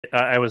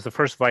I was the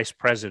first vice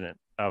president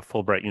of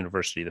Fulbright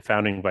University, the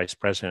founding vice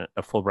president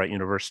of Fulbright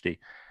University.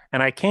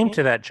 And I came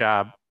to that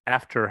job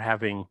after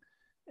having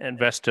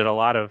invested a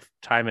lot of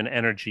time and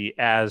energy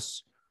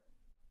as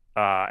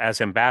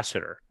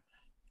ambassador.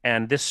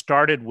 And this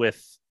started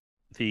with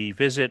the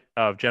visit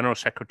of General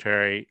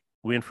Secretary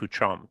Win Fu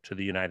Chom to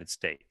the United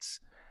States.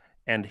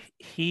 And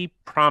he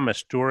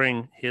promised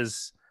during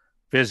his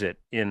visit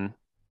in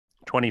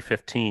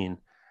 2015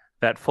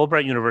 that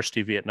Fulbright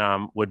University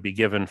Vietnam would be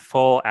given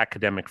full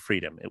academic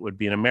freedom. It would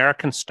be an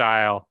American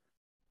style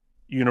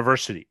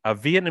university, a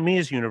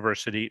Vietnamese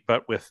university,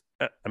 but with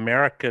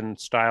American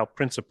style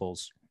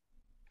principles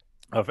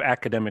of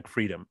academic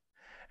freedom.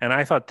 And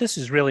I thought this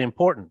is really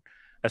important,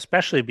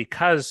 especially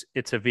because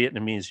it's a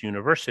Vietnamese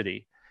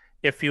university.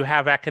 If you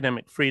have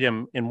academic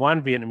freedom in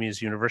one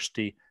Vietnamese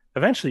university,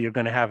 eventually you're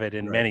going to have it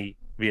in many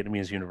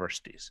Vietnamese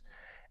universities.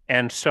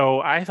 And so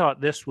I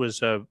thought this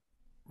was a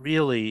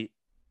really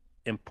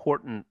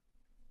important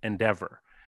endeavor.